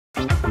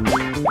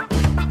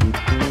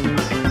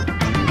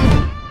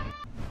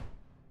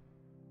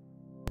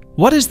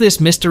What is this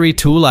mystery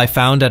tool I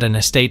found at an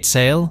estate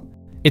sale?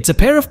 It's a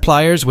pair of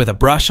pliers with a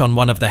brush on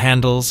one of the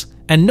handles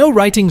and no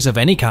writings of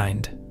any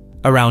kind.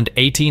 Around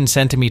 18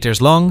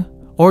 centimeters long,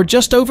 or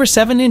just over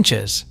 7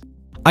 inches.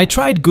 I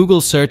tried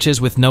Google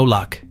searches with no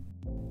luck.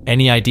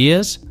 Any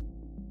ideas?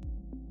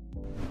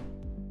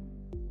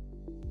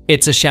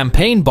 It's a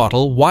champagne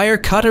bottle wire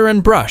cutter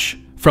and brush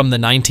from the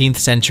 19th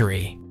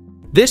century.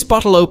 This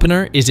bottle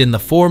opener is in the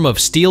form of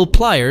steel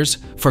pliers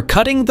for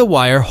cutting the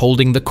wire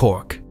holding the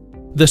cork.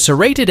 The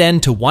serrated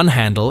end to one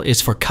handle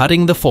is for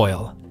cutting the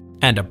foil,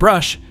 and a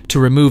brush to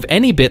remove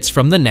any bits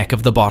from the neck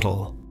of the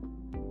bottle.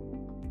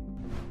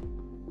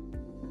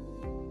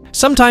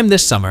 Sometime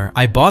this summer,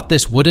 I bought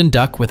this wooden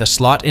duck with a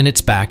slot in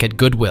its back at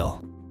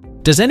Goodwill.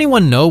 Does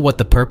anyone know what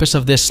the purpose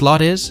of this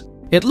slot is?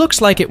 It looks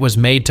like it was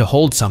made to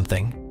hold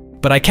something,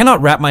 but I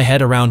cannot wrap my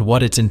head around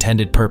what its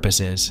intended purpose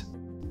is.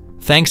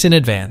 Thanks in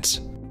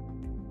advance.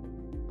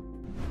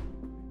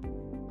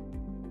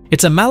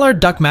 It's a mallard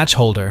duck match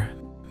holder,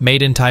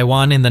 made in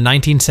Taiwan in the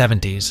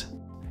 1970s.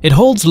 It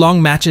holds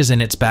long matches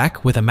in its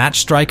back with a match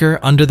striker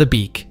under the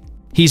beak.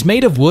 He's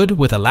made of wood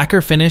with a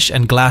lacquer finish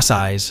and glass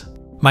eyes.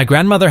 My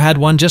grandmother had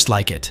one just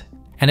like it,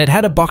 and it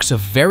had a box of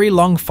very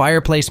long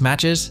fireplace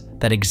matches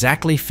that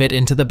exactly fit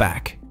into the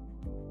back.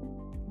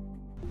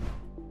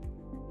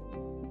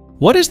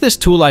 What is this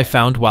tool I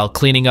found while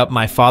cleaning up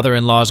my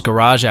father-in-law's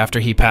garage after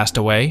he passed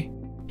away?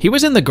 He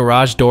was in the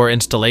garage door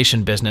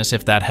installation business,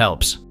 if that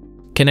helps.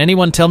 Can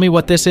anyone tell me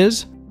what this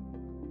is?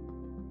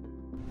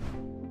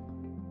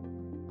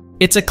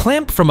 It's a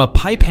clamp from a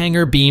pipe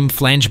hanger beam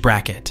flange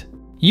bracket,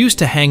 used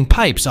to hang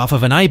pipes off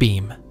of an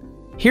I-beam.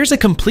 Here's a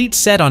complete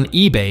set on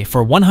eBay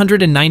for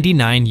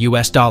 $199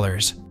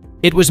 US.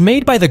 It was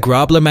made by the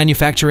Grobler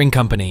Manufacturing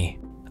Company,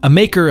 a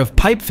maker of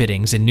pipe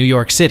fittings in New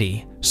York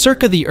City,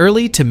 circa the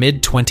early to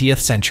mid-20th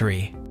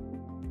century.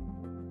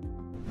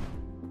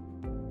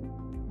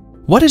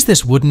 What is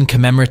this wooden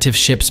commemorative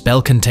ship's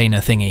bell container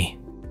thingy?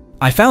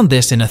 I found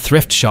this in a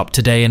thrift shop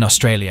today in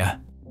Australia.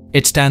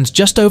 It stands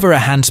just over a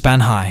handspan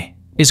high,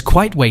 is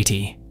quite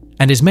weighty,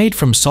 and is made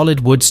from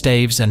solid wood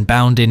staves and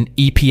bound in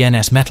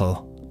EPNS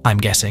metal, I'm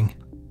guessing.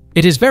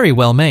 It is very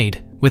well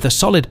made, with a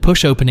solid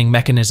push-opening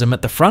mechanism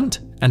at the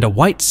front and a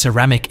white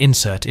ceramic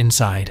insert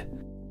inside.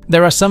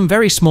 There are some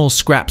very small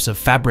scraps of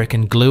fabric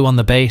and glue on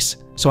the base,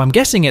 so I'm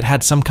guessing it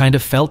had some kind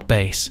of felt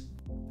base.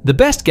 The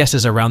best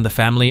guesses around the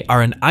family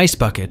are an ice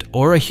bucket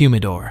or a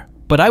humidor,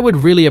 but I would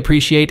really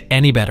appreciate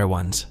any better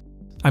ones.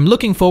 I'm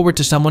looking forward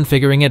to someone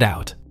figuring it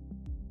out.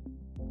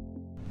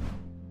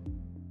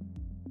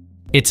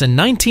 It's a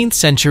 19th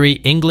century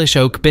English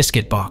oak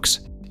biscuit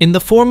box, in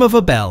the form of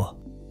a bell.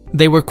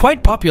 They were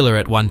quite popular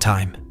at one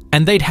time,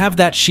 and they'd have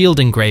that shield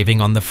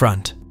engraving on the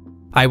front.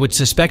 I would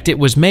suspect it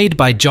was made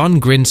by John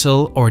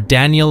Grinsell or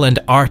Daniel and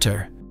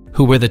Arter,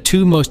 who were the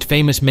two most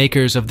famous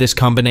makers of this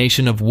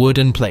combination of wood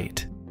and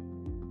plate.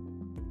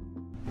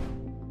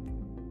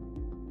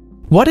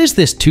 What is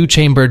this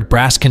two-chambered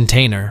brass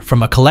container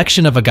from a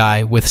collection of a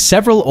guy with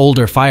several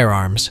older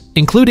firearms,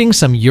 including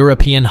some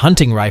European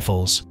hunting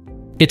rifles?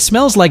 It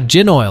smells like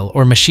gin oil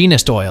or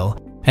machinist oil,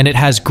 and it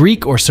has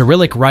Greek or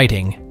Cyrillic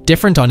writing,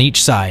 different on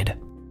each side.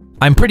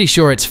 I'm pretty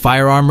sure it's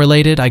firearm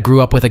related. I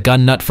grew up with a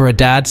gun nut for a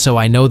dad, so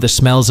I know the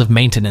smells of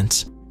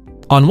maintenance.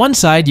 On one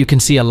side you can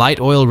see a light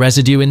oil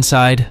residue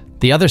inside,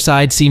 the other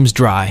side seems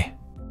dry.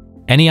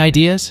 Any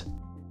ideas?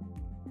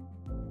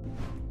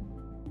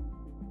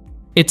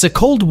 It's a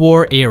Cold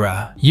War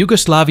era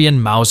Yugoslavian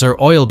Mauser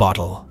oil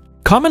bottle,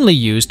 commonly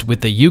used with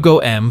the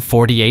Yugo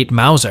M48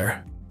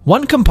 Mauser.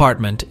 One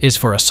compartment is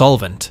for a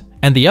solvent,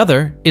 and the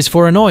other is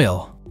for an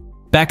oil.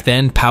 Back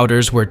then,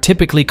 powders were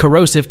typically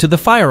corrosive to the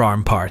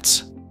firearm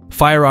parts.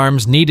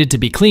 Firearms needed to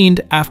be cleaned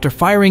after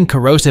firing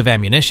corrosive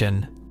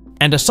ammunition,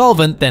 and a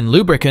solvent, then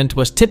lubricant,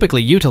 was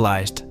typically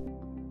utilized.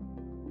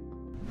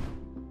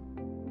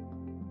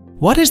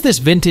 What is this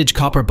vintage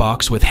copper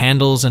box with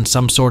handles and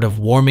some sort of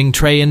warming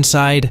tray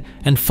inside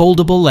and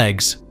foldable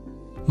legs?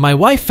 My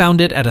wife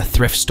found it at a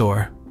thrift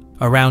store,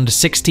 around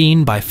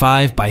 16 by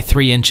 5 by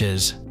 3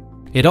 inches.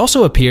 It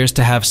also appears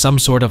to have some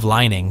sort of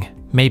lining,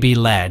 maybe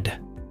lead.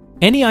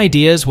 Any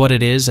ideas what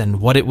it is and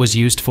what it was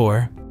used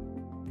for?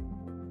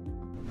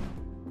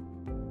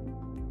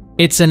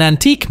 It's an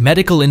antique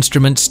medical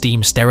instrument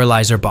steam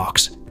sterilizer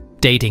box,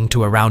 dating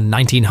to around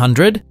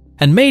 1900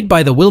 and made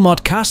by the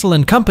Wilmot Castle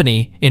and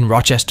Company in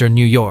Rochester,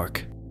 New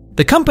York.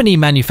 The company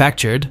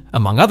manufactured,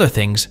 among other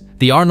things,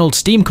 the Arnold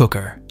steam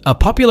cooker, a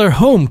popular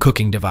home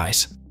cooking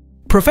device.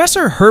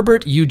 Professor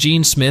Herbert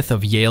Eugene Smith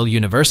of Yale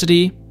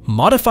University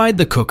modified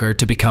the cooker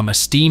to become a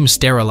steam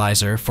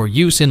sterilizer for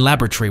use in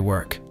laboratory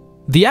work.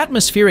 The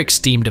atmospheric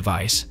steam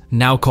device,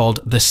 now called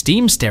the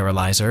steam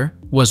sterilizer,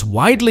 was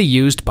widely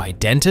used by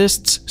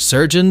dentists,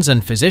 surgeons,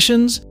 and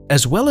physicians,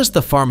 as well as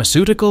the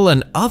pharmaceutical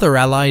and other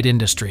allied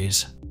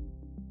industries.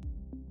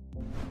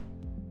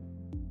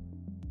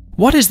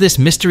 What is this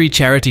mystery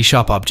charity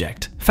shop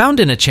object, found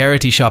in a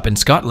charity shop in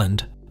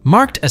Scotland,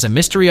 marked as a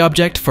mystery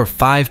object for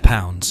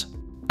 £5?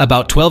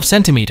 about 12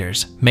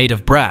 centimeters, made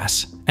of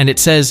brass, and it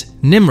says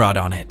Nimrod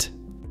on it.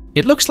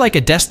 It looks like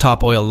a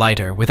desktop oil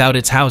lighter without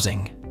its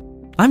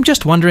housing. I'm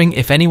just wondering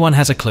if anyone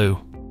has a clue.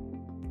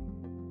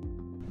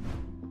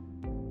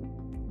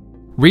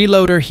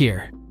 Reloader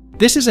here.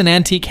 This is an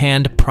antique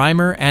hand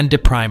primer and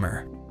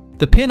deprimer.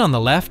 The pin on the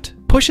left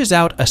pushes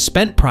out a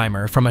spent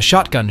primer from a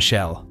shotgun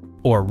shell,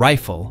 or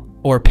rifle,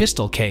 or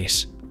pistol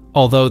case,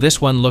 although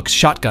this one looks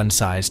shotgun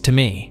sized to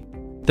me.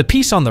 The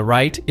piece on the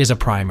right is a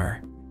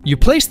primer. You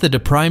place the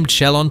deprimed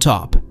shell on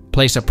top,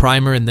 place a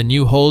primer in the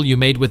new hole you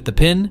made with the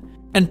pin,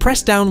 and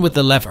press down with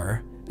the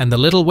lever, and the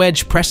little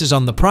wedge presses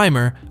on the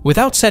primer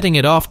without setting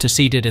it off to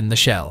seat it in the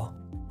shell.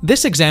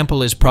 This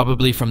example is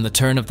probably from the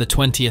turn of the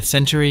 20th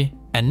century,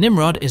 and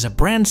Nimrod is a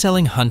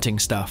brand-selling hunting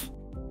stuff.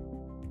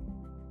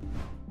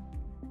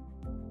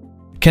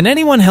 Can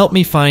anyone help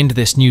me find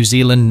this New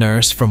Zealand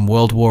nurse from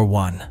World War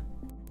I?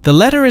 The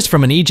letter is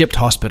from an Egypt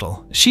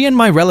hospital. She and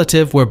my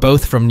relative were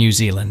both from New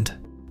Zealand.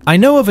 I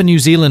know of a New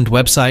Zealand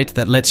website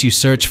that lets you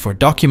search for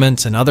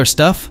documents and other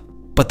stuff,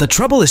 but the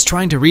trouble is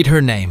trying to read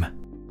her name.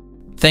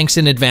 Thanks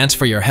in advance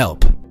for your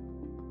help.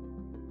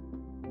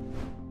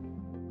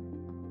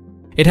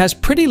 It has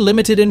pretty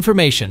limited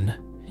information.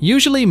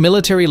 Usually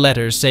military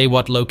letters say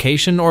what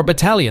location or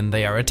battalion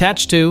they are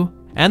attached to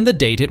and the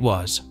date it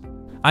was.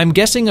 I'm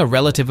guessing a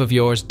relative of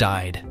yours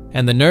died,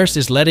 and the nurse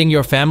is letting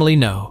your family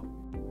know.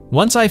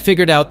 Once I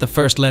figured out the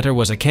first letter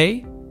was a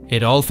K,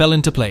 it all fell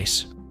into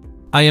place.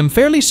 I am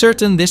fairly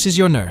certain this is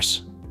your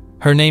nurse.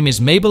 Her name is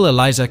Mabel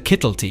Eliza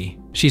Kittlety.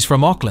 She's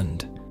from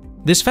Auckland.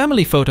 This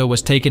family photo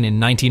was taken in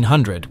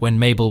 1900 when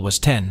Mabel was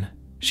 10.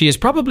 She is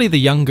probably the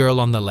young girl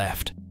on the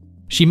left.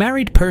 She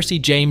married Percy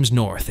James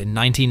North in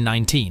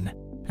 1919,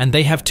 and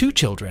they have 2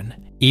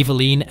 children,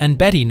 Eveline and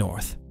Betty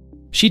North.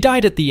 She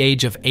died at the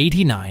age of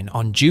 89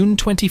 on June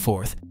 24,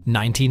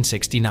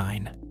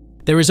 1969.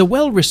 There is a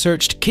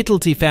well-researched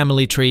Kittlety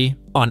family tree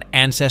on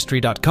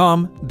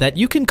Ancestry.com that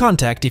you can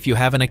contact if you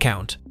have an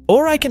account,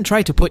 or I can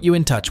try to put you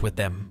in touch with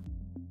them.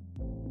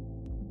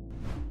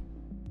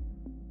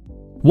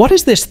 What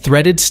is this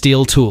threaded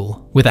steel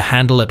tool with a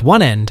handle at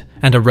one end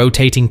and a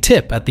rotating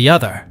tip at the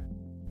other?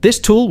 This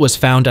tool was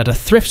found at a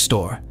thrift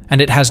store,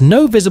 and it has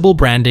no visible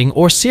branding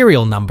or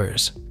serial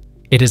numbers.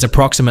 It is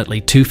approximately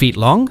 2 feet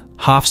long,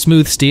 half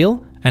smooth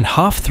steel, and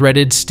half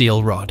threaded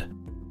steel rod.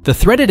 The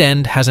threaded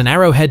end has an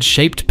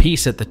arrowhead-shaped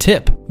piece at the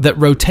tip that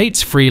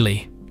rotates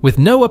freely, with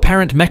no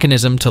apparent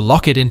mechanism to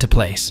lock it into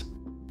place.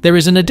 There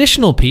is an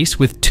additional piece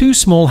with 2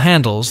 small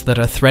handles that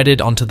are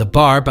threaded onto the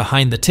bar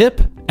behind the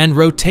tip and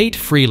rotate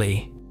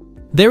freely.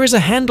 There is a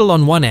handle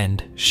on one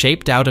end,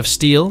 shaped out of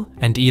steel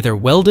and either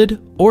welded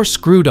or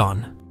screwed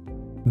on.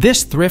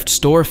 This thrift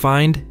store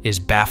find is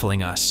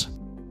baffling us.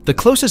 The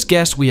closest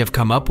guess we have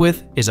come up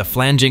with is a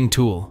flanging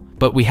tool,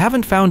 but we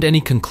haven't found any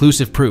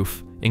conclusive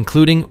proof,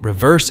 including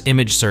reverse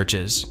image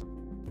searches.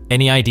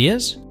 Any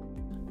ideas?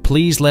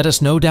 Please let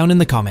us know down in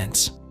the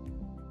comments.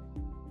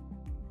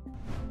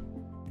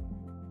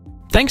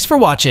 Thanks for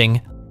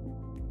watching.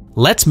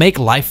 Let's make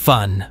life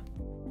fun.